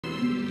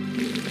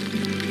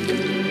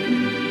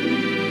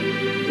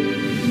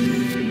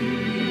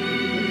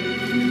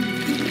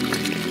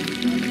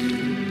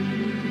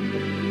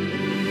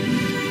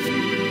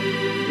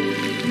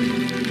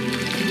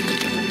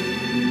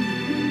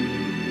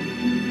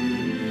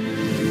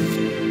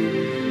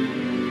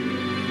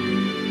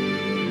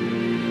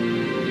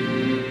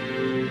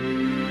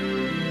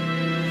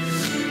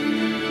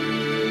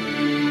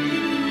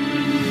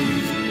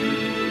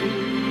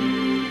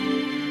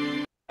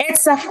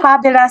a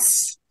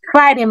fabulous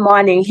Friday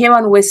morning here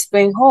on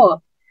Whispering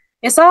Hope.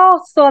 It's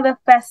also the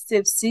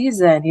festive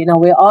season.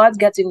 We're all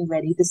getting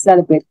ready to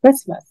celebrate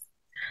Christmas.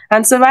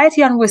 And so right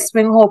here on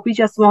Whispering Hope, we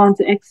just want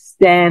to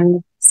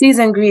extend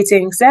season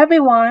greetings to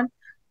everyone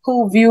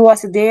who view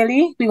us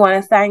daily. We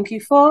want to thank you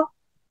for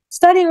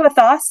studying with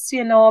us,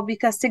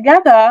 because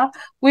together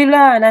we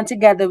learn and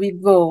together we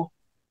grow.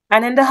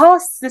 And in the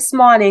house this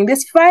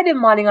Friday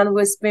morning on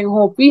Whispering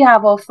Hope, we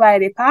have our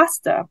Friday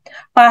pastor,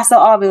 Pastor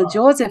Orville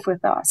Joseph,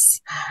 with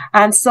us.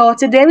 And so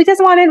today we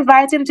just want to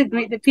invite him to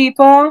greet the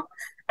people.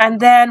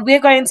 And then we're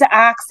going to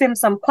ask him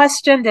some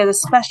questions. There's a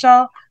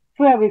special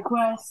prayer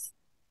request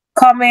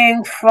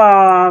coming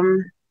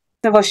from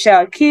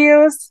Rochelle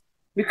Keels,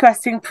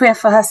 requesting prayer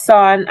for her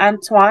son,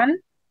 Antoine.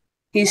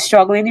 He's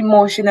struggling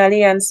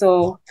emotionally and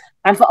for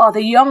other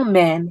young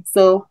men.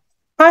 So,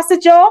 Pastor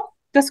Joe,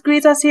 just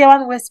greet us here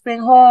on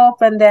Whispering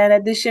Hope, and then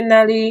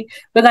additionally,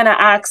 we're going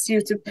to ask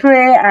you to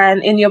pray,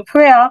 and in your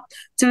prayer,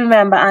 to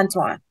remember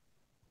Antoine.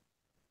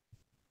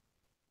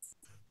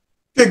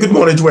 Okay, good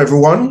morning to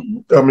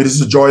everyone. It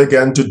is a joy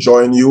again to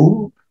join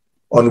you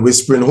on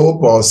Whispering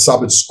Hope, our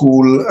Sabbath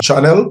School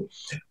channel.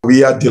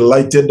 We are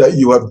delighted that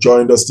you have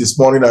joined us this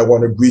morning. I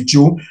want to greet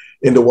you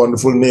in the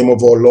wonderful name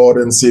of our Lord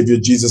and Savior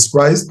Jesus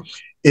Christ.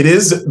 It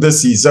is the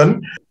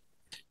season.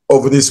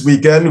 Over this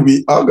weekend,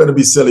 we are going to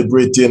be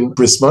celebrating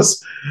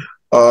Christmas.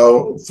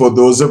 For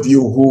those of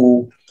you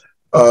who,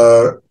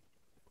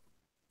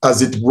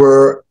 as it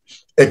were,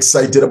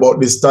 excited about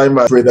this time,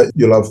 I pray that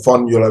you'll have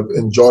fun, you'll have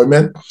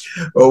enjoyment.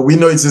 We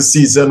know it's a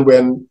season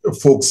when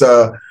folks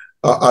are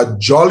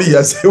jolly,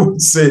 as they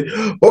would say.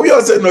 But we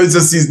also know it's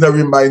a season that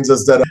reminds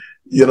us that,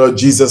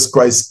 Jesus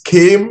Christ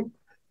came,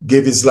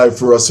 gave his life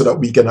for us so that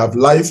we can have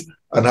life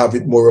and have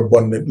it more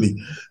abundantly.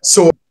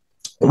 So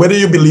whether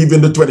you believe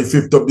in the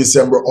 25th of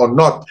December or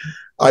not,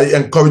 I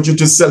encourage you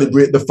to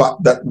celebrate the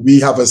fact that we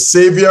have a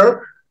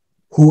Savior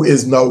who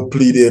is now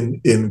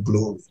pleading in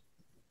glory.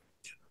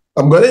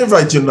 I'm going to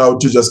invite you now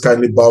to just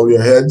kindly bow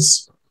your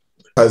heads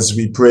as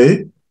we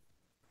pray.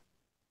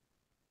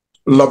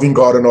 Loving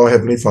God and our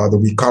Heavenly Father,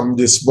 we come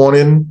this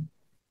morning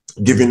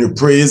giving you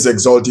praise,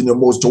 exalting your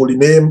most holy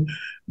name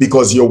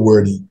because you're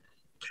worthy.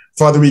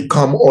 Father, we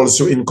come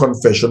also in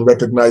confession,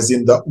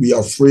 recognizing that we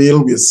are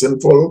frail, we are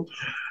sinful,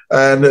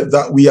 and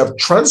that we have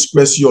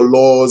transgressed your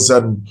laws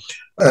and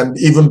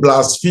even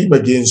blaspheme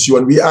against you.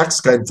 And we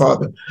ask, kind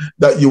Father,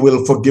 that you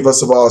will forgive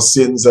us of our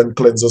sins and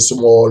cleanse us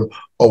from all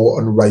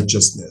our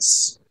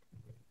unrighteousness.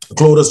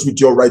 Clothe us with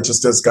your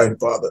righteousness, kind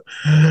Father.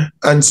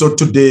 And so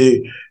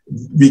today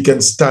we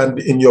can stand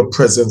in your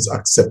presence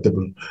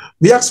acceptable.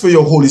 We ask for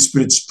your Holy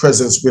Spirit's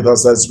presence with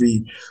us as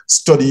we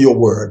study your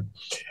word.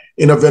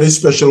 In a very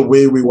special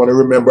way, we want to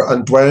remember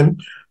Antoine.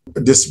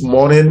 This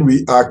morning,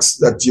 we ask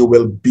that you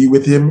will be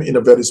with him in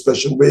a very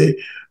special way.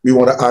 We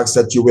want to ask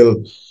that you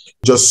will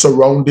just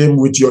surround him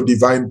with your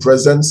divine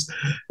presence,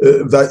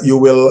 that you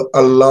will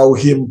allow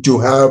him to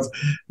have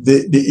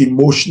the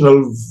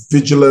emotional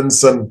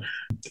vigilance and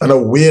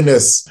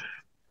awareness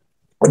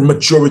and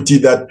maturity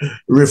that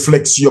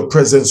reflects your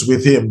presence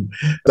with him,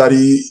 that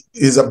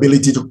his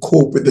ability to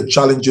cope with the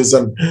challenges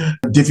and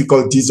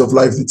difficulties of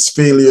life, its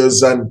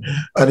failures and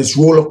its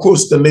roller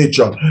coaster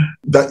nature,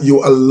 that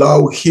you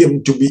allow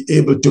him to be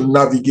able to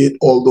navigate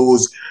all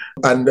those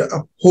and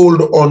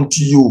hold on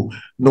to you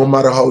no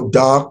matter how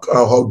dark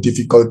or how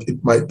difficult it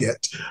might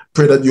get.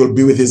 Pray that you'll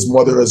be with his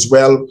mother as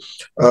well,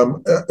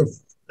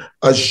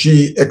 as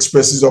she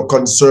expresses her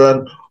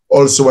concern.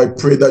 Also, I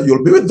pray that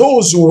you'll be with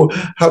those who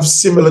have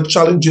similar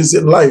challenges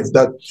in life,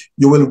 that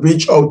you will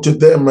reach out to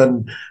them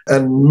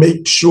and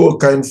make sure,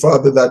 kind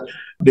Father, that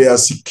they are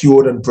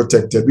secured and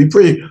protected. We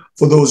pray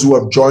for those who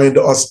have joined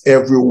us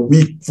every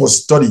week for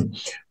study.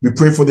 We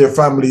pray for their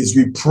families.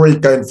 We pray,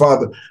 kind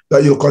Father,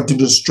 that you'll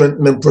continue to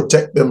strengthen them,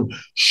 protect them,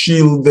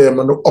 shield them,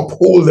 and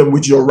uphold them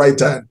with your right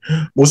hand.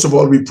 Most of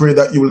all, we pray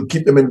that you will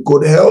keep them in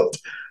good health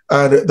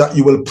and that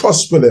you will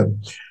prosper them.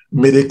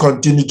 May they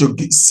continue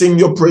to sing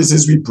your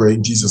praises, we pray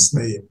in Jesus'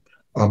 name.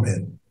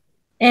 Amen.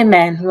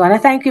 Amen. We want to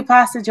thank you,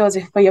 Pastor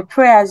Joseph, for your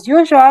prayer as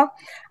usual.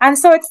 And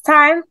so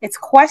it's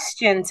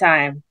question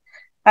time.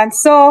 And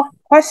so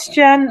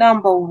question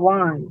number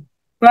 1,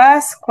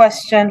 first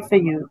question for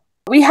you.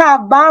 We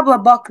have Barbara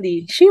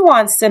Buckley. She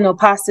wants to know,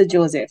 Pastor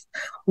Joseph,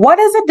 what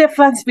is the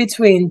difference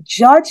between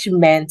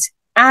judgment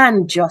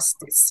and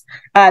justice?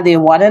 Are they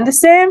one and the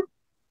same?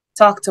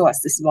 Talk to us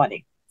this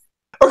morning.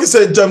 Okay,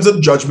 so in terms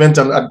of judgment,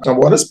 and I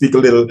want to speak a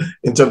little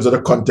in terms of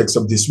the context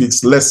of this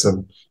week's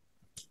lesson.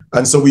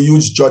 And so we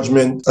use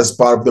judgment as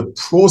part of the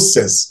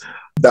process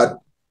that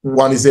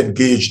one is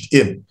engaged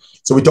in.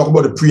 So we talk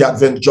about the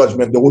pre-Advent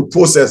judgment, the whole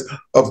process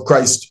of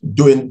Christ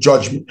doing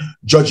judgment,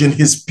 judging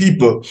his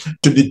people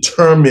to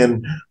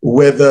determine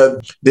whether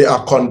they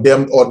are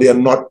condemned or they are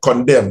not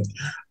condemned.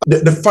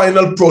 The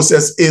final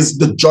process is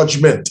the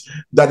judgment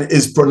that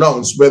is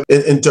pronounced, whether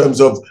in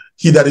terms of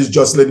he that is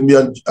just, let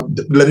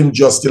him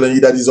just still, and he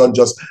that is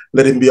unjust,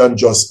 let him be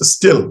unjust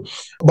still.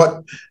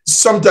 But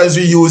sometimes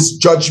we use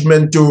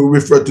judgment to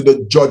refer to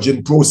the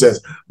judging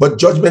process. But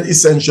judgment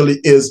essentially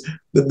is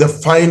the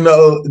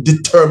final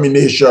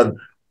determination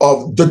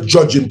of the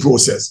judging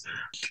process.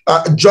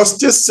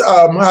 Justice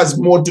has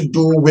more to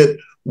do with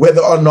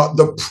whether or not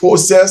the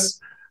process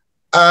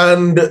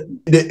and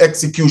the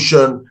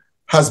execution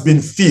has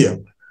been fair.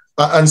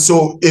 And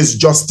so is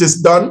justice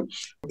done?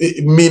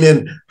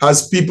 Meaning,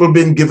 has people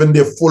been given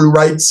their full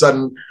rights,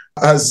 and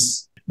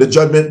has the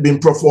judgment been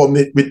performed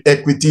with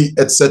equity,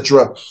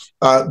 etc.?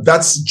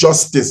 That's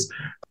justice.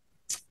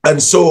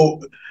 And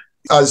so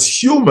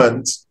as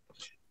humans,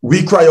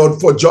 we cry out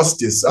for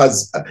justice,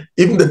 as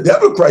even the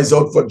devil cries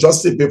out for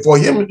justice. Before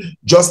him,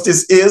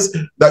 justice is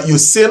that you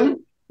sin,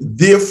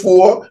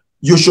 therefore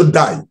you should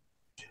die.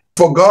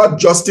 For God,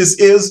 justice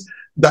is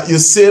that you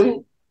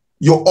sin,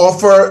 you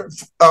offer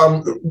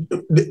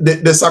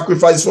the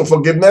sacrifice for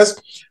forgiveness,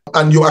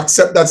 and you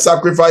accept that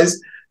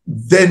sacrifice,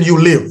 then you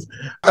live.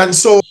 And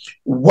so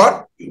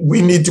what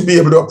we need to be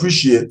able to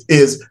appreciate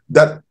is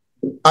that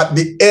at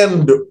the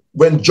end,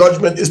 when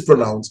judgment is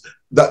pronounced,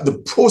 that the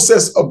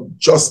process of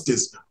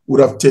justice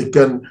would have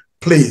taken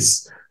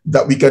place,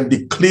 that we can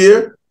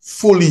declare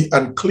fully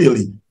and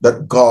clearly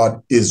that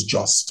God is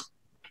just.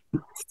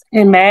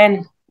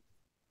 Amen.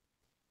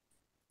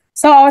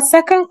 So our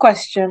second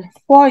question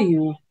for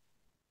you,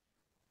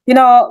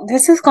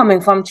 this is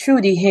coming from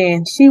Trudy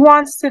Haynes. She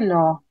wants to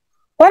know,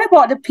 what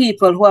about the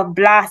people who have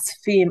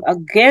blasphemed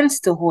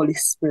against the Holy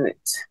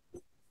Spirit?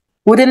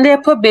 Wouldn't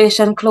their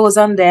probation close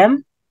on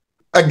them?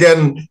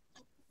 Again,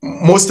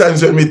 most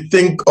times when we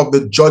think of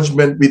the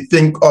judgment, we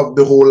think of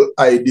the whole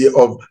idea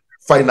of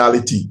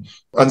finality.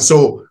 And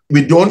so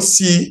we don't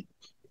see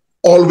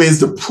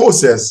always the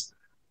process,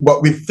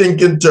 but we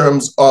think in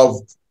terms of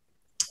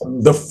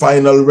the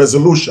final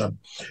resolution.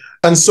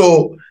 And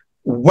so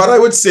what I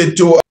would say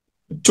to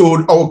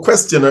our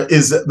questioner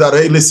is that,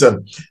 hey,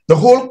 listen, the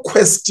whole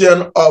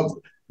question of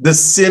the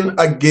sin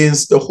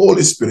against the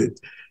Holy Spirit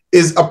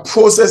is a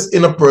process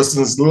in a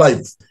person's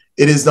life.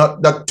 It is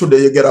not that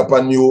today you get up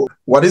and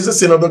what is the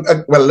sin of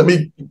the, well, let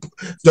me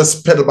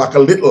just pedal back a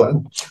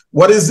little.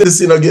 What is the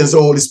sin against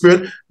the Holy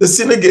Spirit? The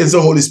sin against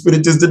the Holy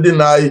Spirit is to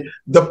deny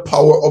the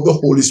power of the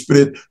Holy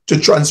Spirit to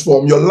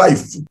transform your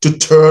life, to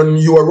turn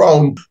you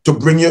around, to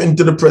bring you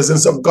into the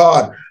presence of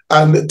God,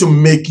 and to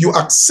make you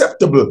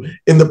acceptable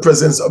in the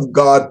presence of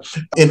God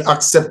in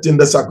accepting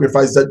the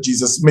sacrifice that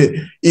Jesus made.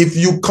 If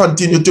you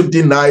continue to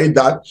deny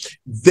that,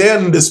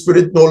 then the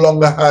Spirit no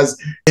longer has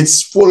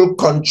its full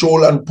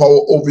control and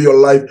power over your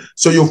life.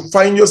 So you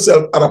find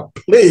yourself at a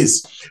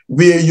place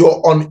where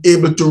you're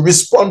unable to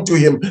respond to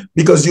him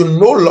because you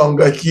no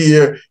longer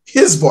hear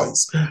his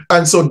voice.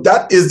 And so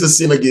that is the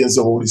sin against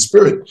the Holy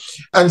Spirit.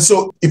 And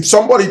so if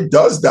somebody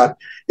does that,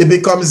 it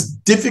becomes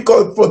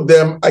difficult for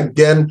them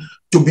again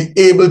to be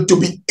able to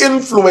be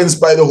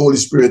influenced by the Holy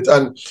Spirit.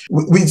 And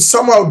we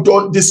somehow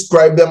don't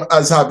describe them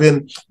as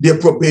having their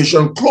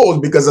probation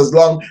closed, because as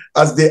long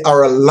as they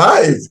are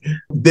alive,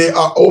 they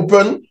are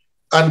open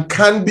and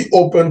can be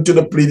open to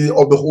the pleading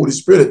of the Holy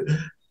Spirit.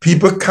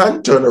 People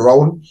can turn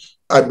around.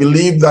 I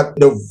believe that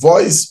the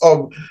voice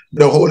of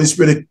the Holy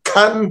Spirit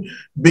can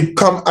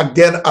become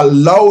again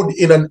allowed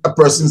in a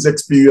person's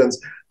experience,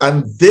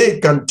 and they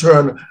can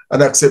turn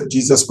and accept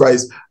Jesus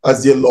Christ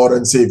as their Lord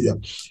and Savior.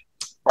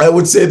 I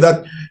would say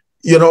that,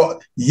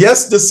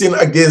 yes, the sin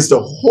against the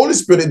Holy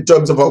Spirit in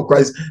terms of how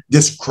Christ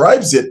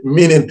describes it,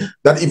 meaning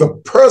that if a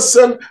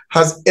person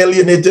has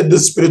alienated the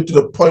Spirit to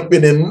the point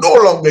where they no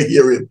longer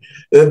hear him,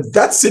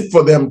 that's it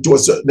for them to a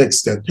certain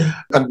extent.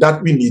 And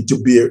that we need to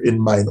bear in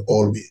mind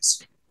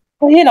always.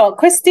 Well,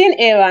 Christine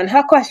Aaron,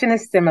 her question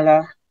is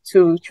similar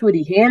to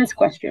Trudy Haynes'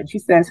 question. She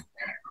says,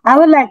 I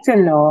would like to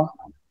know,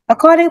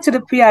 according to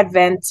the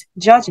pre-Advent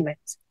judgment,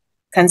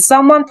 can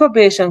someone's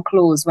probation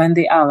close when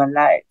they are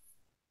alive?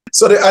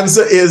 So the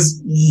answer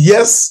is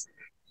yes.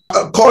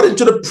 According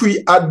to the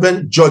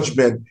pre-Advent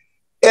judgment,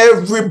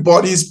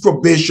 everybody's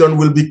probation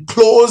will be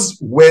closed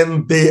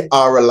when they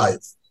are alive.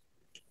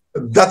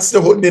 That's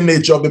the whole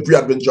nature of the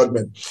pre-Advent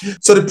judgment.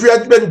 So the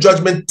pre-Advent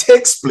judgment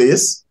takes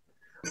place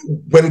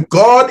when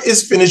God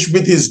is finished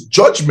with his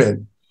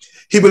judgment.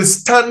 He will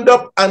stand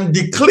up and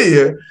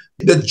declare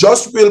the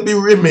just will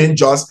remain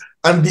just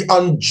and the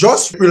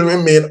unjust will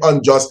remain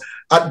unjust.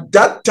 At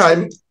that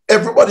time,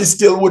 everybody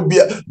still would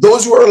be,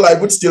 those who are alive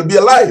would still be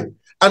alive,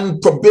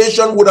 and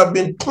probation would have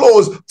been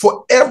closed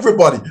for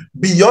everybody.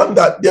 Beyond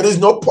that, there is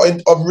no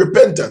point of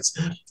repentance.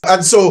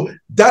 And so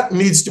that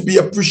needs to be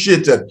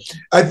appreciated.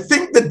 I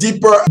think the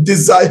deeper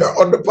desire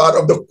on the part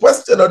of the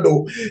questioner,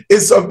 though,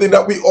 is something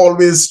that we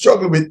always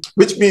struggle with,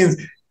 which means,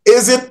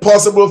 is it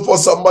possible for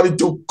somebody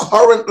to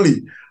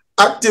currently,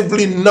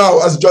 actively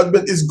now, as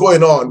judgment is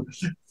going on,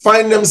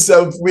 find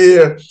themselves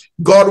where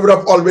God would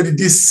have already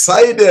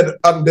decided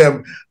on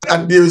them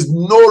and there is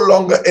no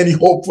longer any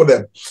hope for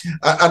them?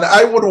 And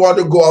I would want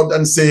to go out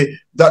and say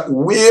that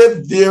where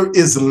there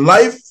is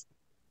life,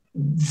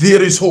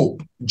 there is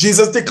hope.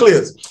 Jesus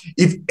declares,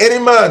 if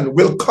any man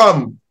will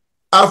come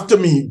after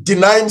me,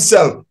 deny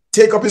himself,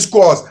 take up his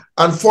cross,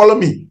 and follow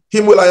me,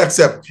 him will I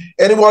accept.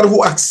 Anyone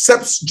who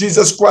accepts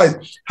Jesus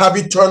Christ have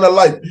eternal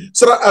life.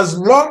 So that as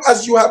long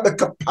as you have the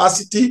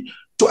capacity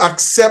to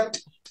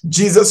accept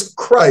Jesus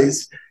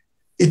Christ,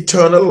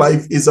 eternal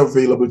life is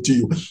available to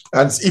you.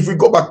 And if we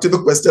go back to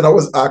the question I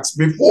was asked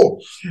before,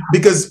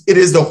 because it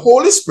is the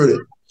Holy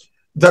Spirit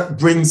that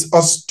brings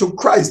us to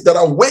Christ, that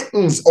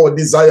awakens our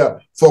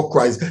desire for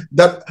Christ,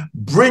 that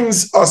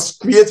brings us,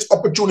 creates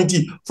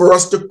opportunity for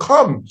us to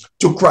come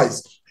to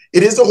Christ.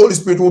 It is the Holy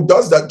Spirit who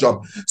does that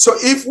job. So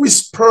if we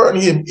spurn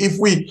him, if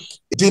we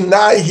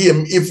deny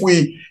him, if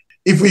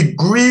we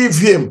grieve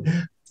him,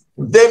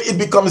 then it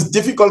becomes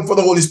difficult for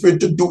the Holy Spirit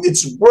to do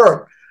its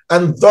work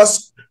and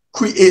thus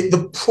create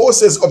the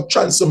process of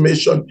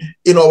transformation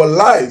in our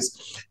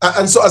lives.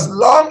 And so as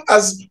long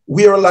as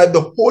we are alive,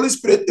 the Holy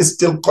Spirit is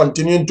still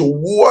continuing to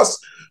woo us,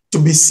 to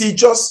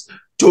beseech us,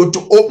 to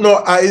open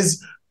our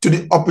eyes to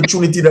the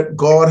opportunity that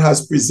God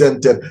has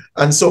presented.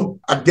 And so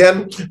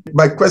again,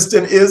 my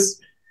question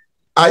is,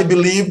 I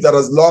believe that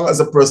as long as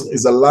a person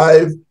is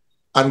alive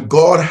and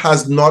God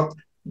has not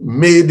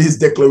made his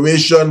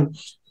declaration,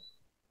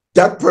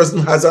 that person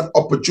has an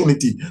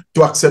opportunity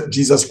to accept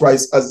Jesus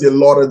Christ as their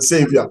Lord and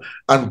Savior.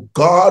 And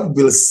God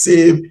will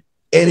save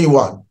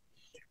anyone.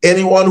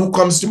 Anyone who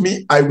comes to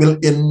me, I will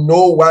in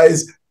no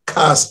wise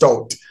cast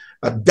out.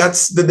 And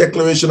that's the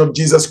declaration of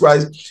Jesus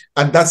Christ.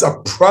 And that's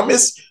a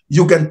promise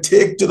you can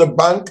take to the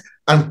bank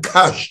and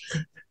cash.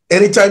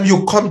 Anytime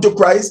you come to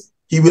Christ,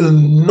 he will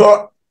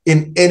not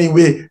in any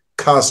way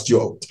cast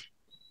you out.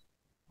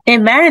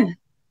 Amen.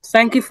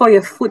 Thank you for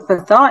your food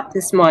for thought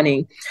this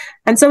morning.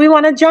 And so we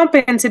want to jump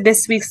into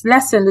this week's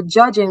lesson, the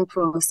judging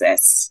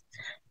process.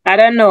 I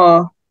don't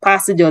know,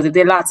 Pastor Joseph,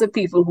 there are lots of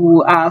people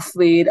who are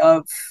afraid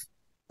of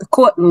the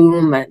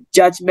courtroom and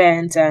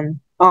judgment and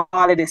all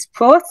of this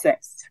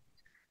process.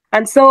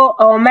 And so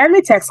our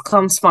memory text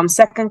comes from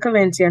 2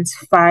 Corinthians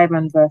 5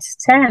 and verse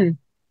 10.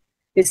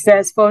 It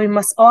says, for we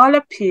must all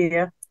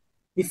appear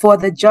before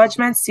the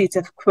judgment seat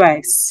of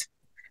Christ,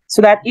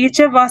 so that each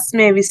of us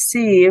may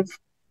receive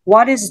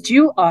what is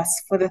due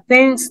us for the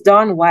things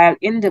done while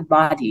in the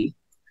body,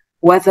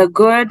 whether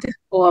good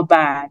or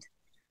bad.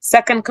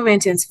 2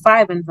 Corinthians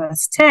 5 and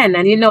verse 10.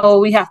 And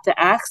we have to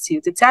ask you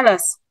to tell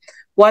us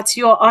what's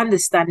your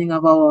understanding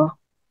of our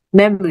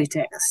memory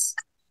text.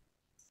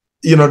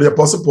 The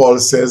Apostle Paul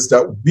says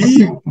that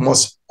we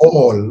must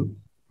all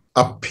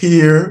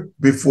appear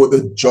before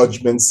the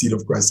judgment seat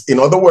of Christ. In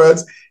other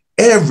words,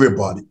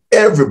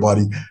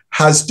 everybody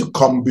has to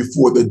come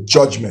before the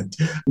judgment.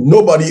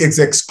 Nobody is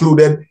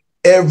excluded.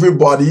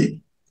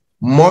 Everybody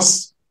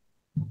must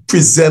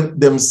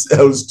present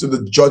themselves to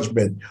the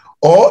judgment,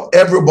 or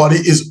everybody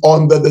is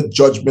under the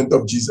judgment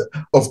of Jesus,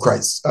 of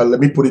Christ.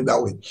 Let me put it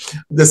that way.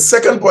 The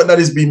second point that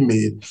is being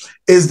made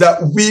is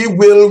that we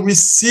will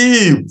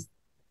receive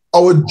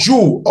our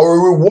due, our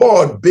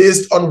reward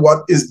based on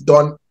what is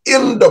done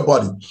in the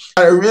body.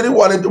 I really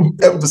wanted to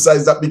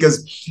emphasize that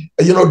because,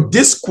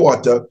 this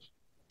quarter,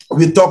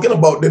 we're talking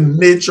about the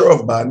nature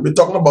of man. We're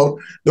talking about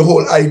the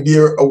whole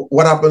idea of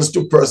what happens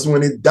to a person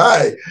when he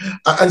dies.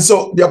 And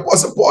so the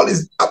Apostle Paul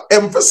is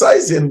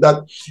emphasizing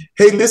that,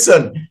 hey,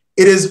 listen,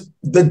 it is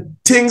the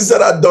things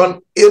that are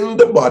done in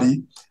the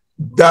body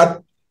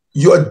that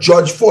you are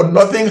judged for.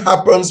 Nothing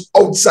happens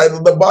outside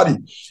of the body.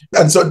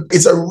 And so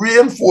it's a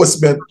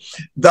reinforcement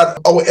that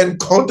our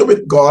encounter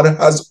with God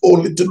has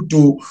only to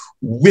do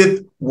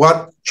with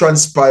what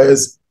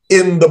transpires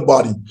in the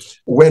body.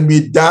 When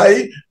we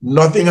die,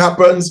 nothing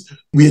happens.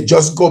 We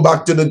just go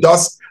back to the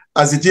dust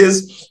as it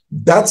is.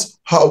 That's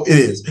how it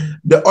is.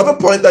 The other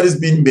point that is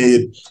being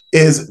made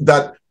is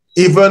that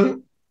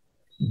even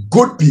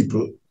good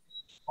people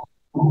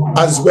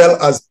as well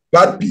as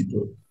bad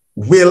people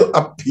will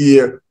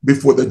appear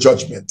before the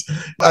judgment.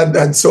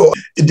 And so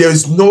there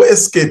is no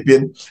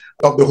escaping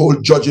of the whole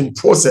judging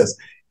process.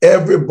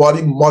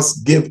 Everybody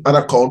must give an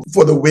account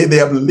for the way they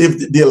have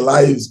lived their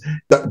lives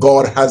that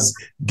God has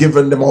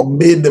given them or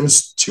made them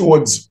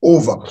stewards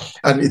over.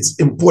 And it's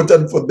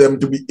important for them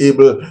to be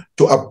able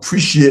to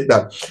appreciate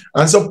that.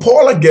 And so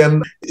Paul,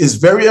 again, is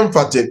very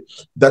emphatic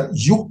that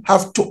you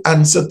have to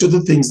answer to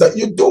the things that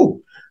you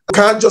do. You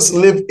can't just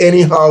live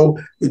anyhow,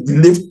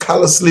 live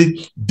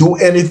callously, do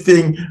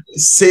anything,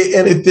 say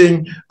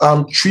anything,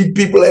 treat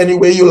people any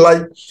way you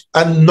like,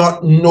 and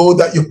not know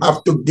that you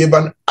have to give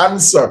an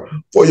answer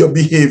for your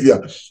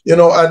behavior.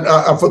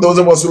 And for those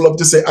of us who love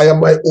to say, I am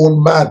my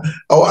own man,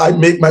 or I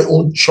make my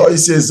own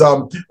choices,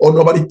 or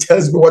nobody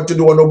tells me what to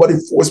do, or nobody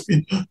forces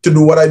me to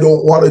do what I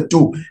don't want to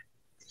do.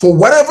 For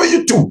whatever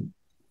you do,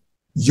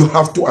 you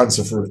have to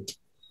answer for it.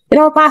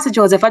 Pastor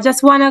Joseph, I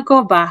just want to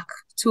go back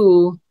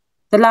to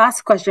the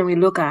last question we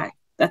look at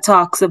that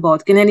talks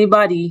about, can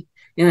anybody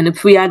in the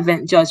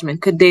pre-Advent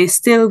judgment, could they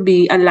still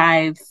be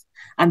alive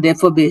and their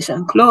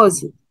probation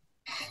closed?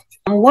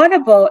 And what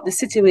about the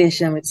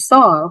situation with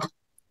Saul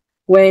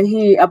when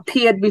he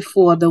appeared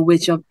before the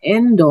witch of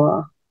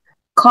Endor,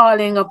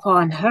 calling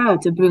upon her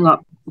to bring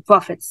up the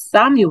prophet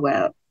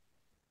Samuel?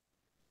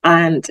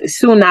 And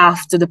soon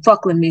after the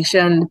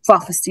proclamation, the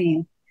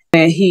prophecy,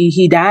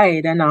 he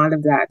died and all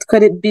of that.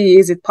 Could it be?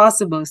 Is it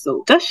possible?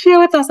 So just share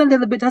with us a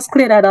little bit. Just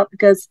clear that up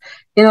because,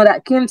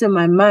 that came to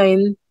my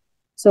mind.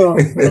 So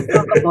let's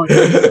talk about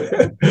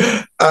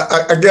it.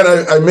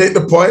 I make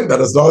the point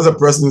that as long as a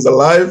person is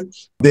alive,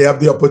 they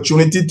have the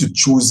opportunity to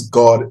choose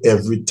God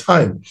every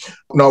time.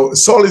 Now,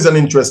 Saul is an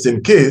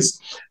interesting case,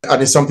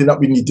 and it's something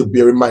that we need to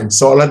bear in mind.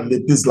 Saul had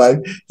lived his life.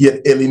 He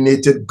had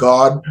alienated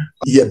God.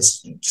 He had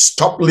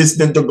stopped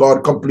listening to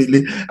God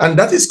completely. And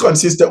that is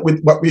consistent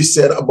with what we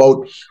said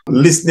about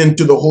listening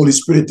to the Holy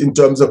Spirit in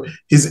terms of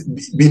his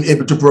being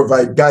able to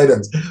provide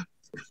guidance.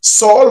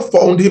 Saul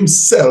found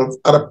himself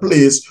at a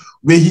place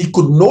where he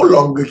could no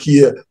longer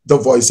hear the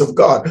voice of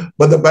God.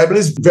 But the Bible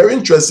is very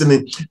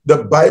interesting.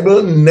 The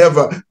Bible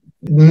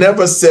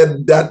never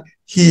said that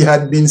he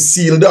had been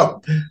sealed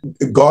up.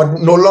 God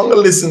no longer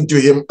listened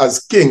to him as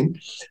king.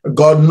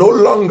 God no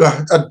longer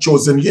had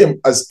chosen him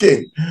as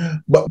king.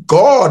 But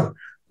God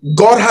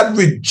had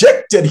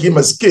rejected him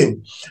as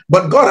king,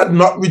 but God had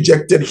not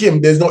rejected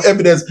him. There's no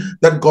evidence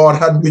that God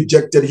had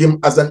rejected him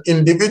as an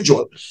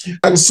individual.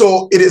 And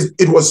so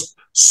it was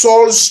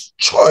Saul's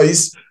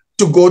choice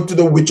to go to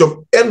the witch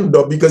of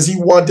Endor because he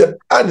wanted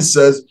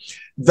answers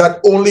that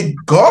only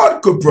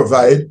God could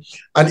provide.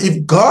 And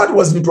if God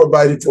wasn't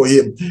provided for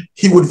him,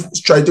 he would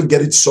try to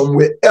get it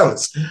somewhere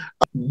else.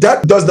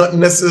 That does not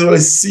necessarily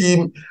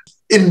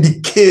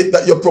indicate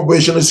that your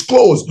probation is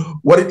closed.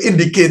 What it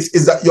indicates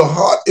is that your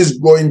heart is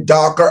growing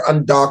darker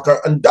and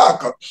darker and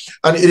darker.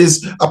 And it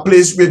is a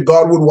place where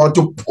God would want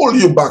to pull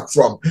you back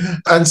from.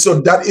 And so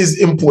that is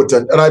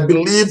important. And I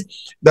believe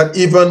that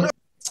even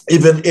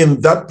in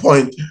that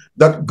point,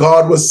 that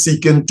God was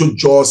seeking to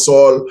draw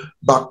Saul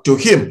back to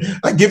him.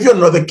 I give you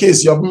another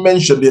case, you haven't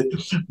mentioned it,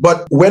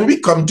 but when we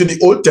come to the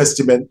Old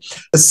Testament,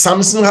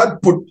 Samson had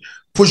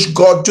pushed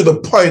God to the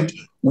point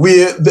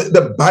where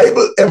the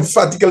Bible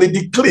emphatically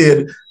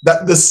declared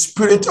that the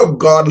Spirit of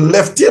God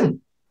left him.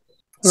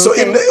 Okay. So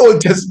in the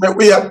Old Testament,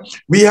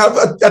 we have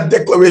a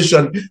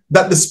declaration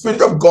that the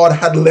Spirit of God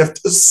had left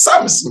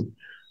Samson.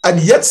 And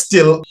yet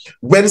still,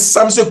 when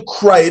Samson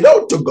cried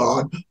out to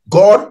God,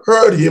 God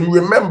heard him,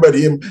 remembered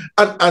him,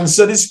 and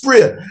answered his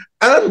prayer.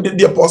 And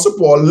the Apostle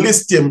Paul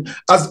lists him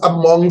as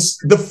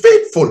amongst the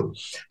faithful.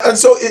 And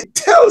so it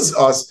tells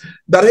us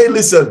that, hey,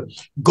 listen,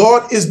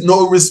 God is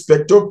no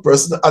respecter of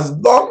person. As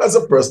long as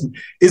a person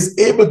is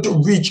able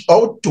to reach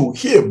out to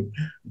him,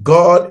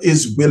 God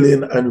is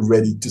willing and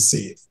ready to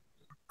save.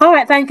 All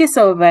right, thank you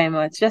so very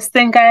much. Just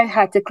think I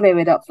had to clear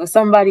it up for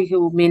somebody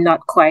who may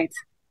not quite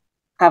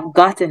have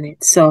gotten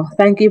it. So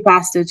thank you,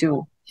 Pastor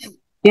Joe.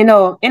 In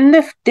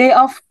the day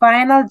of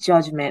final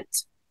judgment,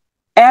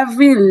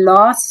 every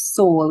lost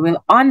soul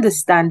will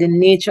understand the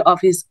nature of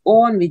his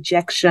own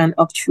rejection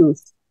of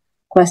truth.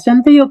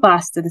 Question for you,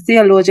 Pastor, the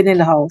theologian in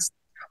the house.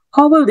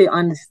 How will they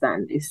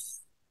understand this?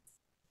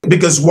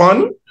 Because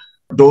one,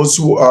 those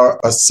who are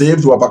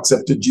saved, who have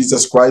accepted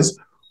Jesus Christ,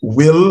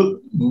 will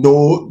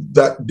know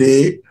that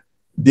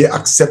their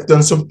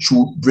acceptance of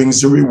truth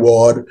brings the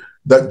reward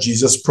that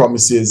Jesus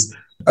promises.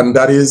 And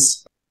that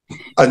is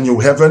a new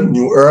heaven,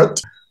 new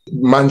earth,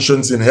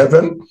 mansions in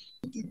heaven,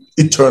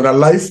 eternal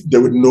life. They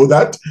would know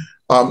that.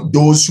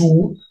 Those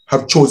who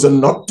have chosen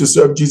not to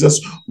serve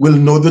Jesus will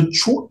know the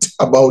truth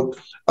about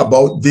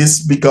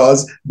this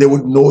because they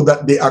would know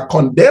that they are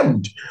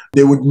condemned.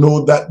 They would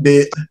know that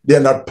they're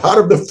not part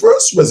of the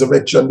first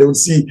resurrection. They would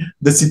see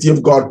the city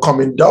of God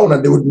coming down,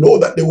 and they would know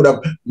that they would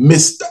have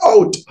missed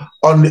out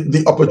on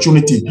the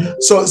opportunity.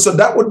 So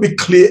that would be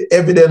clear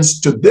evidence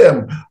to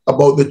them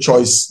about the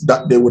choice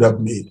that they would have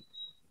made.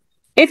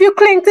 If you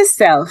cling to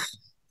self,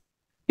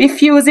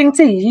 refusing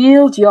to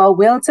yield your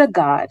will to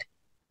God,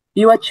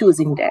 you are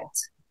choosing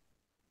death.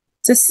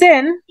 To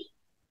sin,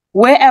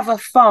 wherever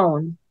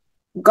found,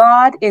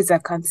 God is a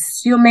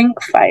consuming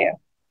fire.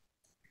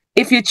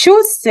 If you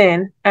choose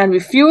sin and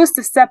refuse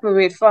to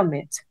separate from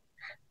it,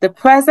 the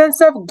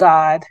presence of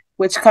God,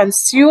 which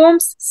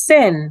consumes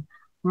sin,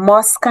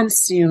 must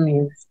consume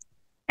you.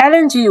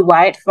 Ellen G.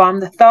 White from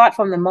the Thought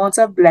from the Mount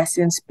of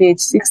Blessings, page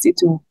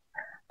 62.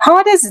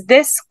 How does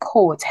this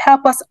quote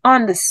help us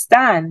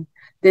understand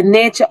the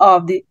nature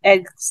of the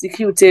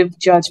executive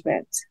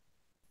judgment?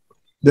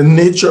 The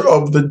nature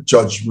of the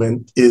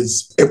judgment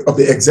of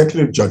the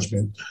executive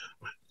judgment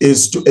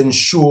is to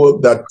ensure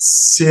that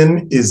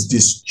sin is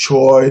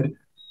destroyed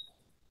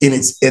in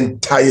its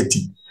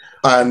entirety.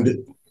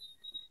 And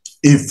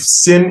if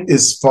sin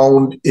is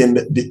found in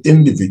the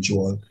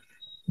individual,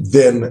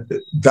 then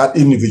that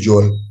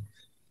individual,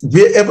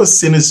 wherever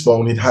sin is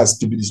found, it has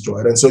to be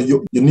destroyed. And so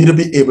you need to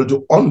be able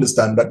to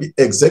understand that the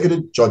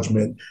executive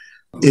judgment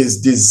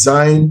is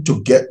designed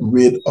to get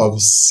rid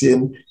of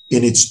sin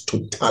in its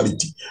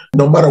totality.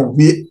 No matter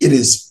where it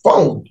is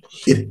found,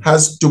 it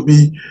has to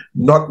be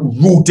not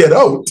rooted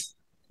out,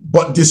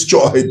 but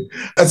destroyed.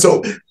 And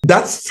so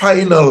that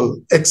final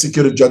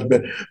executive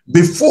judgment,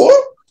 before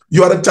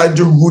You had a time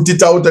to root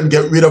it out and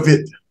get rid of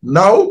it.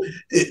 Now,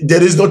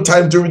 there is no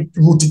time to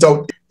root it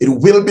out. It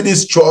will be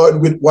destroyed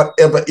with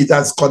whatever it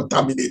has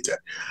contaminated.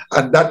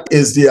 And that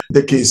is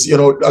the case. You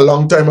know, a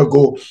long time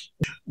ago,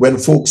 when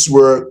folks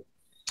were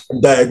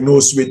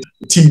diagnosed with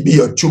TB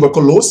or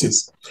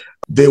tuberculosis,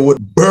 they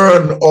would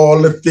burn all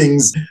the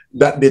things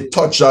that they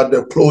touch on,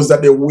 the clothes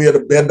that they wear, the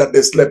bed that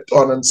they slept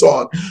on, and so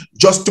on,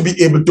 just to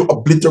be able to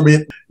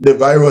obliterate the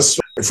virus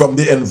from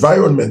the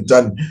environment.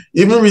 And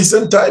even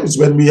recent times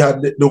when we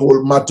had the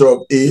whole matter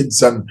of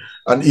AIDS and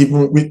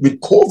even with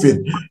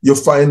COVID, you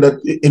find that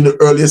in the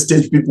earlier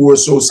stage, people were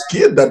so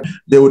scared that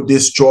they would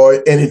destroy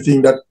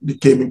anything that they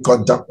came in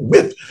contact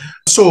with.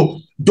 So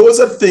those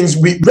are things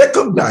we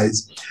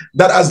recognize,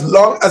 that as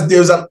long as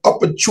there's an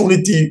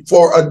opportunity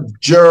for a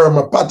germ,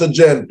 a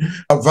pathogen,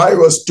 a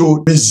virus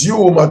to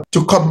resume or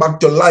to come back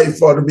to life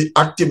or to be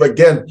active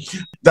again,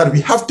 that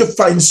we have to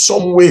find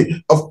some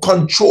way of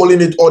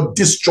controlling it or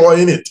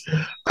destroying it.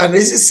 And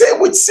it's the same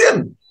with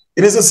sin.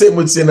 It is the same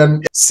with sin,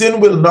 and sin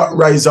will not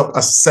rise up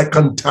a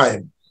second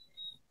time.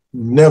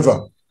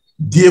 Never.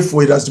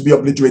 Therefore, it has to be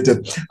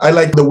obliterated. I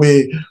like the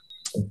way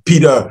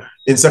Peter,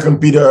 in 2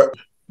 Peter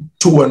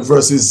 2 and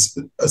verses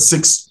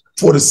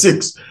 4 to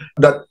 6,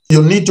 that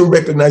you need to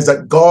recognize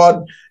that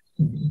God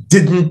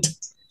didn't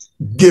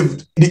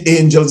give the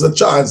angels a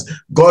chance.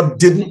 God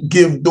didn't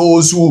give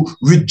those who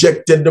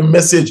rejected the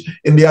message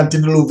in the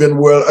antediluvian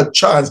world a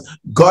chance.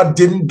 God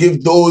didn't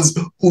give those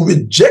who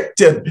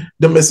rejected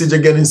the message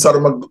again in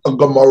Sodom and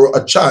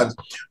Gomorrah a chance.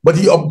 But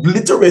he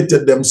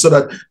obliterated them so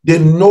that they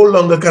no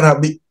longer can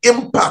have the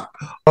impact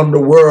on the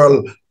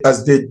world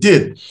as they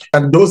did.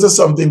 And those are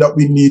something that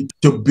we need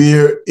to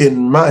bear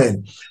in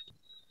mind.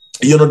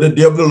 You know, the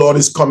day of the Lord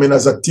is coming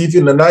as a thief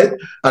in the night,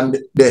 and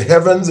the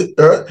heavens,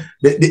 earth,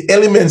 the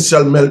elements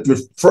shall melt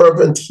with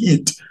fervent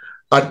heat,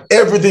 and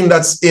everything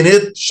that's in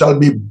it shall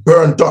be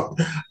burnt up.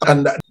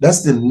 And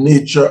that's the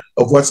nature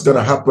of what's going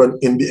to happen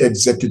in the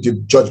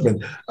executive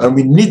judgment. And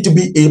we need to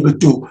be able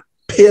to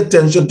pay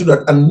attention to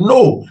that and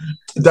know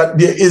that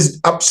there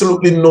is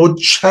absolutely no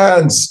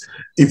chance,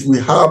 if we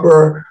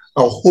harbor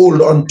or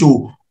hold on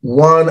to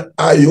one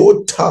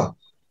iota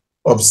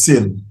of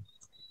sin,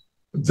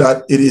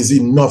 that it is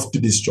enough to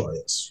destroy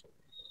us.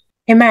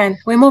 Amen.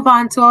 We move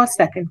on to our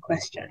second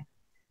question.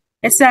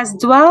 It says,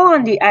 dwell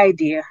on the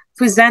idea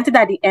presented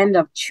at the end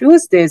of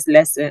Tuesday's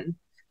lesson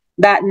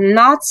that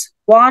not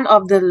one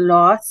of the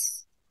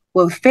lost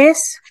will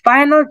face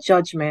final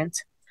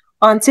judgment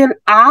until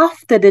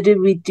after the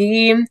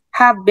redeemed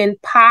have been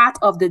part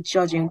of the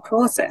judging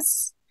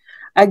process.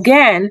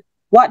 Again,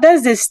 what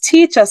does this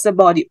teach us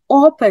about the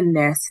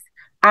openness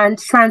and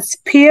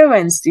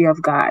transparency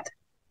of God?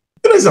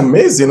 It is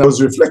amazing. I was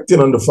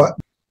reflecting on the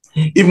fact,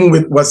 even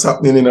with what's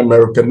happening in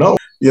America now,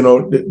 you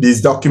know,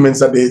 these documents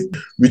that they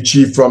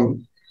retrieved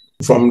from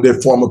the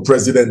former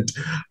president.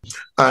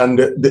 And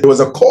there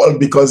was a call,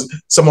 because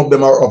some of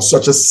them are of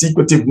such a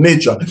secretive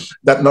nature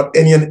that not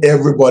any and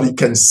everybody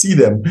can see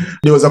them.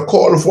 There was a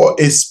call for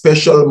a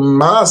special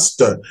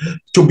master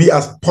to be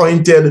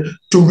appointed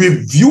to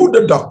review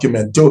the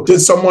document, to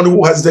someone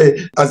who has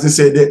the, as they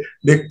say,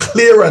 the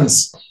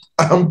clearance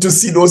to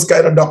see those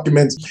kind of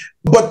documents.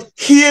 But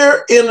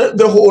here in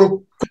the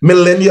whole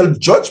millennial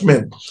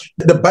judgment,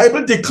 the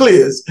Bible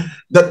declares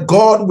that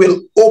God will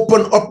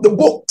open up the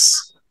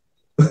books,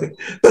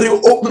 that he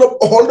will open up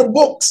all the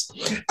books,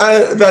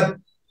 and that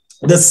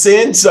the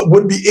saints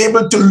would be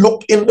able to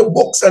look in the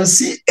books and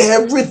see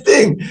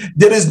everything.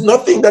 There is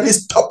nothing that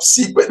is top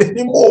secret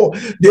anymore.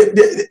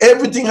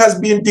 Everything has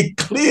been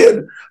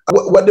declared.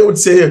 What they would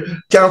say,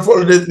 can't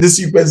follow the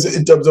sequence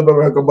in terms of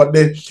America, but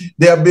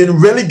they have been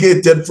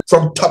relegated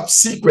from top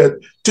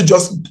secret to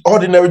just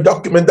ordinary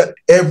document that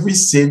every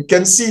saint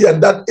can see.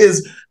 And that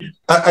is,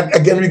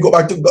 again, we go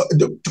back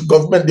to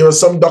government. There are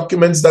some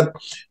documents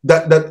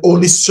that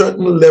only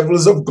certain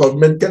levels of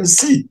government can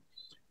see.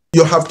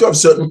 You have to have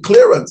certain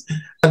clearance.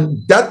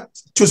 And that,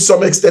 to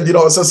some extent, in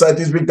our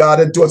society is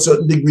regarded to a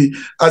certain degree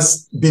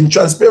as being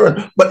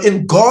transparent. But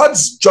in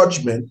God's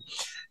judgment,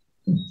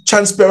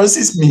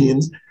 transparency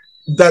means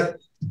that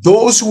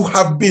those who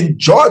have been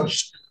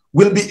judged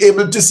will be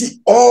able to see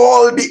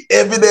all the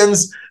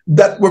evidence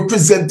that were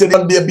presented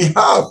on their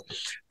behalf.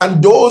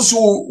 And those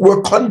who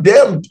were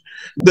condemned,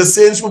 the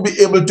saints will be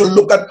able to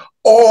look at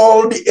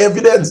all the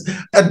evidence.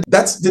 And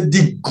that's the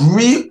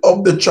degree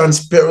of the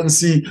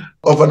transparency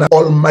of an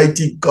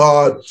almighty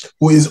God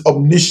who is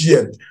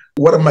omniscient.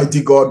 What a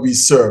mighty God we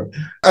serve.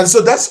 And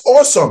so that's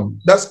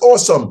awesome. That's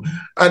awesome.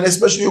 And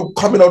especially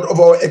coming out of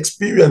our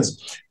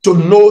experience, to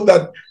know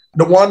that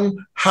the one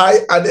high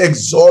and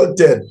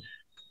exalted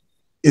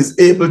is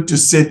able to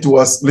say to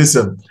us,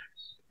 listen,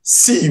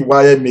 see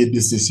why I made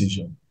this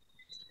decision.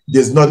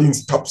 There's nothing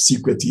top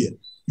secret here.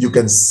 You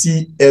can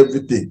see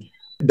everything.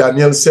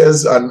 Daniel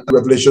says, and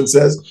Revelation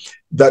says,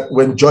 that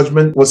when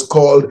judgment was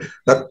called,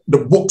 that the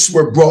books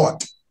were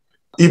brought.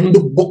 Even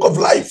the book of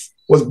life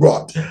was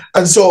brought.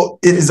 And so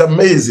it is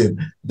amazing.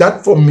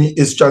 That for me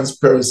is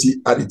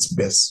transparency at its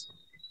best.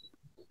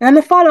 And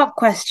a follow-up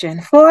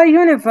question. For a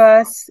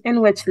universe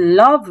in which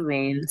love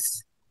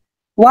reigns,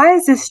 Why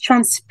is this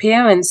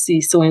transparency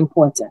so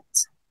important?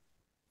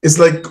 It's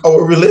like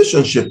our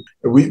relationship.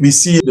 We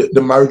see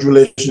the marriage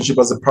relationship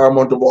as the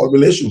paramount of all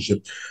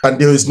relationships. And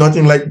there is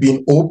nothing like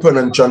being open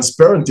and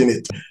transparent in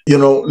it. You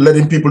know,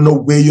 letting people know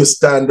where you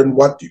stand and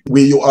where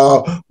you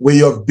are, where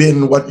you have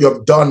been, what you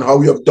have done,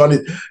 how you have done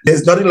it.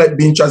 There's nothing like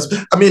being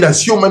transparent. I mean,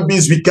 as human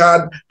beings, we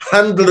can't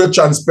handle the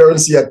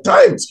transparency at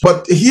times.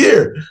 But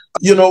here,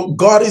 you know,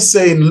 God is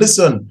saying,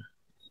 listen,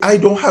 I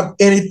don't have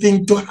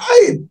anything to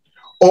hide.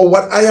 Or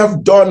what I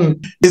have done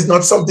is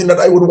not something that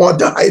I would want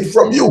to hide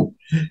from you.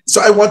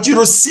 So I want you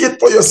to see it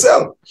for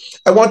yourself.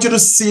 I want you to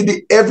see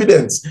the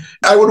evidence.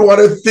 I would want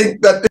to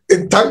think that,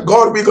 thank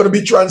God we're going to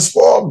be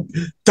transformed.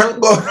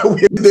 Thank God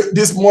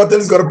this mortal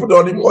is going to put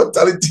on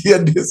immortality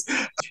and this.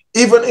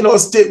 Even in our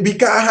state, we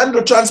can't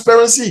handle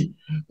transparency.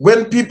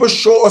 When people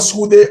show us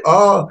who they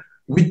are,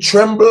 we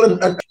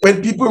tremble, and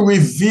when people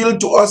reveal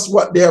to us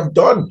what they have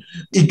done,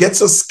 it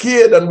gets us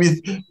scared, and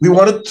we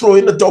want to throw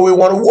in the towel, we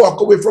want to walk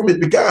away from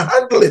it, we can't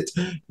handle it.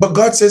 But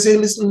God says, hey,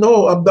 listen,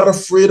 no, I'm not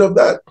afraid of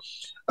that.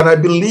 And I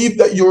believe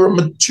that you're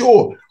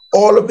mature.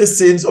 All of the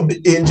saints of the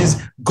angels,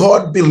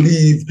 God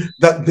believes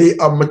that they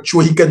are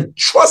mature. He can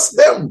trust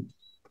them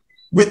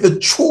with the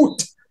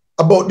truth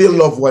about their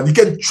loved one. He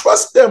can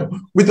trust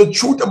them with the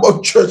truth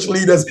about church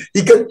leaders.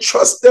 He can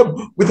trust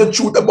them with the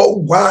truth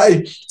about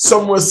why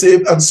some were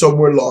saved and some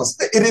were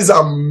lost. It is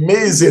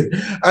amazing.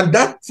 And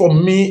that for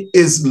me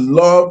is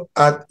love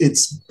at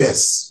its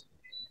best.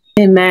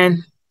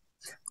 Amen.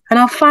 And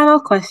our final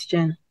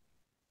question.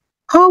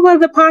 How will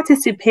the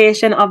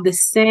participation of the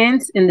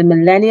saints in the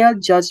millennial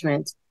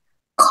judgment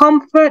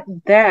comfort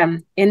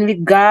them in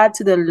regard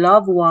to the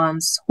loved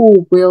ones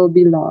who will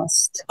be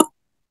lost?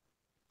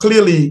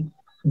 Clearly,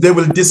 they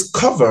will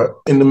discover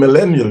in the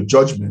millennial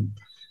judgment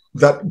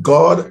that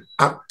God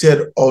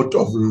acted out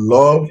of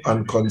love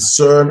and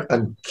concern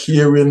and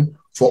caring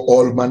for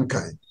all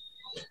mankind.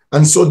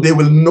 And so they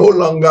will no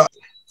longer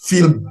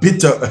feel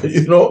bitter.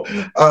 You know,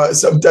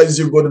 sometimes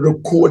you go to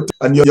the court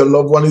and your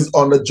loved one is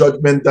on the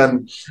judgment,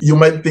 and you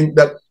might think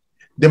that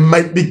they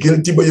might be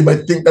guilty, but you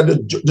might think that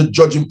the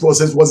judging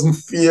process wasn't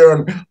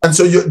fair. And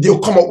so you'll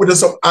come up with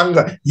some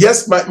anger.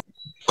 Yes, my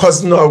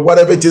cousin or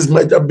whatever it is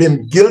might have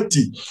been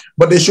guilty,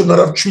 but they should not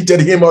have treated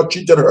him or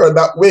treated her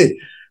that way.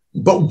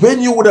 But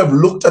when you would have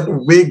looked at the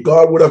way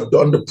God would have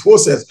done the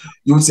process,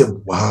 you would say,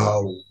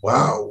 wow,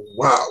 wow,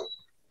 wow.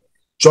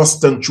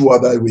 Just and true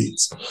are thy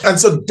ways. And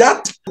so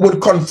that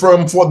would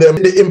confirm for them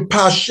the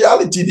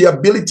impartiality, the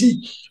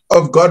ability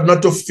of God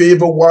not to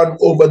favor one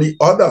over the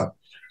other.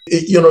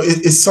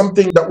 It's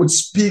something that would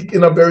speak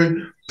in a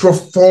very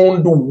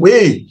profound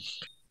way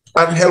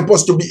and help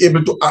us to be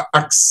able to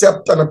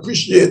accept and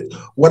appreciate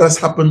what has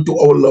happened to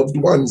our loved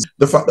ones.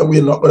 The fact that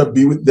we're not going to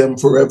be with them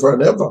forever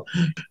and ever.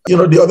 You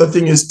know, the other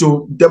thing is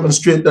to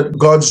demonstrate that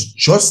God's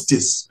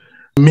justice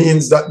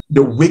means that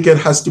the wicked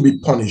has to be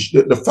punished.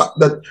 The fact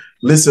that,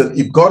 listen,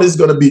 if God is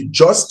going to be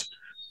just,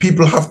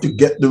 people have to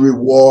get the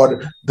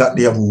reward that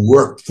they have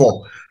worked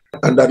for.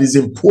 And that is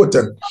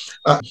important.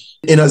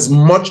 In as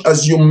much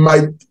as you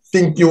might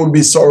think you will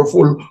be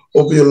sorrowful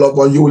over your loved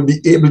one, you will be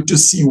able to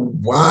see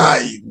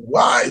why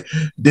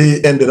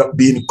they ended up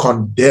being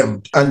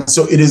condemned. And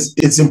so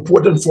it's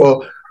important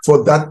for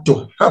that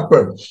to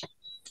happen.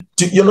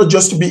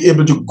 Just to be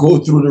able to go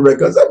through the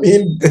records. I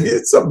mean,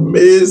 it's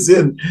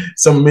amazing.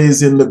 It's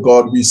amazing the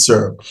God we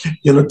serve.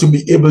 To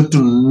be able to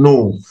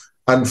know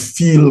and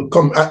feel.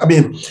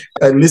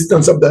 I listen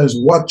and sometimes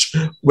watch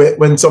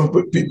when some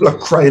people are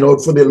crying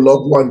out for their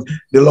loved ones.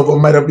 Their loved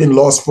one might have been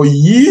lost for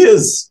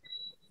years.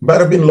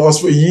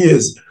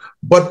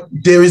 But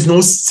there is no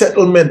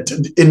settlement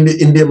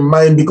in their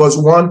mind because,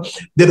 one,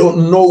 they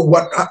don't know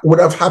what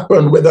would have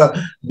happened, whether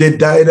they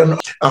died a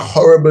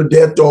horrible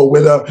death or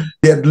whether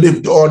they had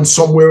lived on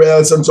somewhere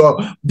else. And so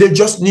they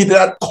just need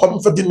that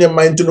comfort in their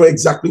mind to know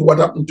exactly what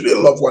happened to their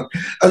loved one.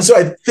 And so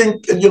I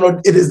think,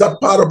 it is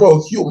that part of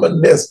our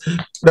humanness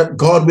that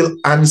God will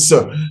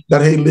answer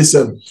that, hey,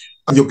 listen,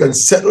 you can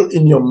settle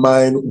in your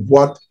mind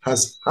what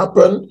has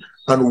happened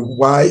and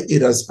why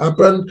it has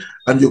happened,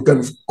 and you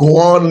can go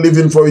on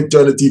living for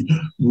eternity,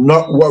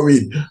 not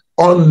worried,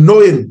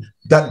 unknowing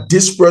that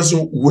this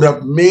person would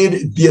have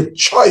made their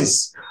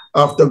choice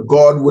after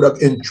God would have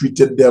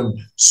entreated them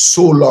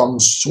so long,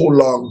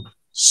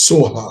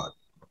 so hard.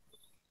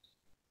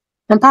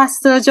 And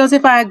Pastor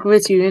Joseph, I agree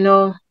with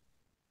you.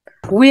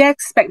 We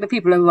expect the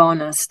people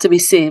around us to be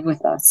saved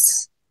with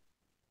us,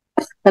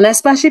 and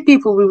especially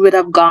people we would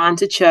have gone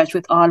to church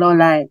with all our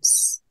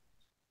lives.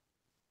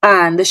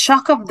 And the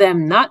shock of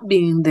them not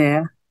being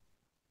there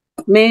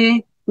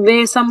may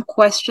raise some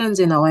questions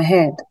in our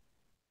head.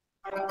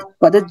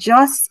 But the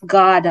just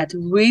God that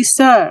we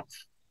serve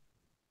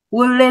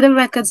will lay the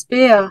records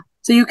bare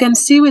so you can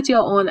see with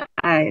your own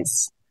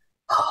eyes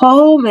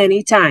how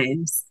many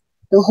times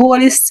the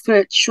Holy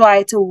Spirit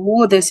tried to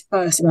woo this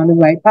person on the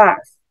right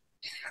path.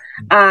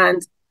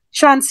 And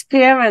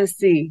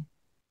transparency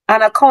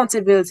and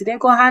accountability, they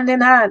go hand in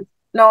hand.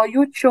 Now,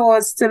 you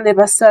chose to live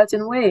a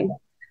certain way.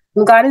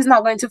 God is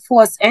not going to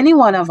force any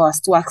one of us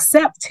to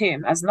accept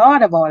him as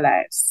Lord of our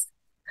lives.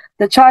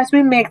 The choice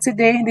we make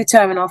today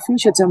determines our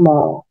future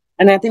tomorrow.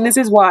 And I think this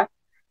is what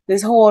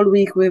this whole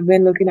week we've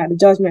been looking at, the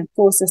judgment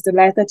process. The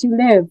life that you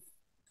live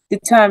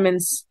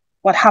determines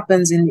what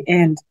happens in the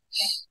end.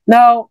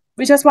 Now,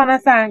 we just want to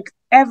thank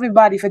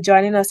everybody for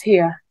joining us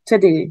here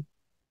today.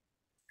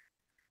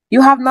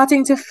 You have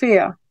nothing to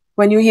fear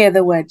when you hear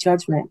the word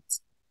judgment.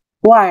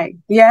 Why?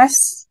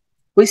 Yes,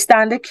 we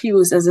stand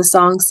accused, as the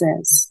song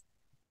says.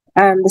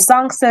 And the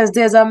song says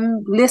there's a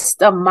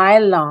list a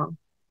mile long.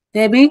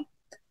 Maybe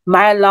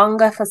mile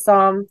longer for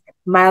some,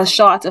 mile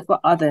shorter for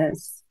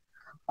others.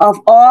 Of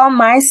all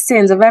my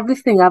sins, of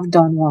everything I've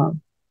done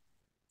wrong.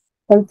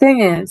 The thing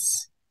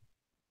is,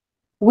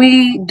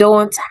 we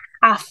don't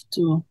have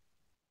to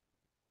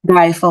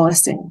die for our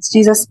sins.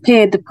 Jesus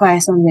paid the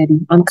price already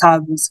on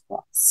Calvary's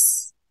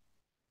cross.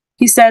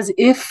 He says,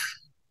 if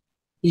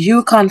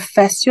you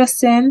confess your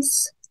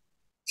sins,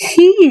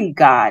 He,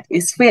 God,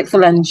 is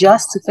faithful and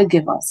just to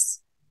forgive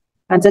us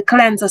and to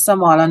cleanse us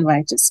from all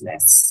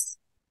unrighteousness.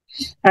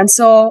 And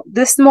so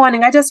this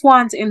morning, I just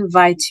want to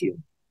invite you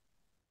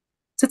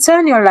to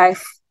turn your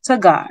life to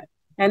God.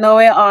 I know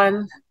we're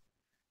on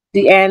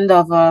the end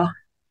of an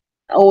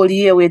old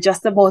year. We're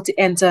just about to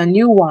enter a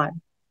new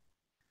one.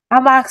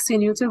 I'm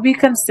asking you to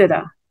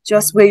reconsider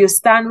just where you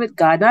stand with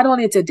God, not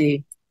only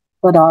today,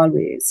 but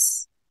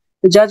always.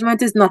 The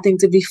judgment is nothing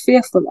to be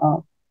fearful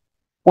of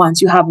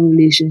once you have a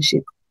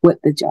relationship with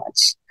the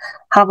judge.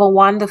 Have a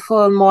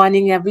wonderful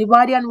morning,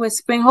 everybody, and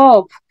Whispering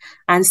Hope.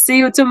 And see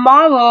you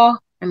tomorrow.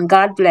 And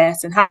God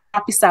bless. And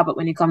happy Sabbath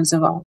when it comes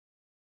around.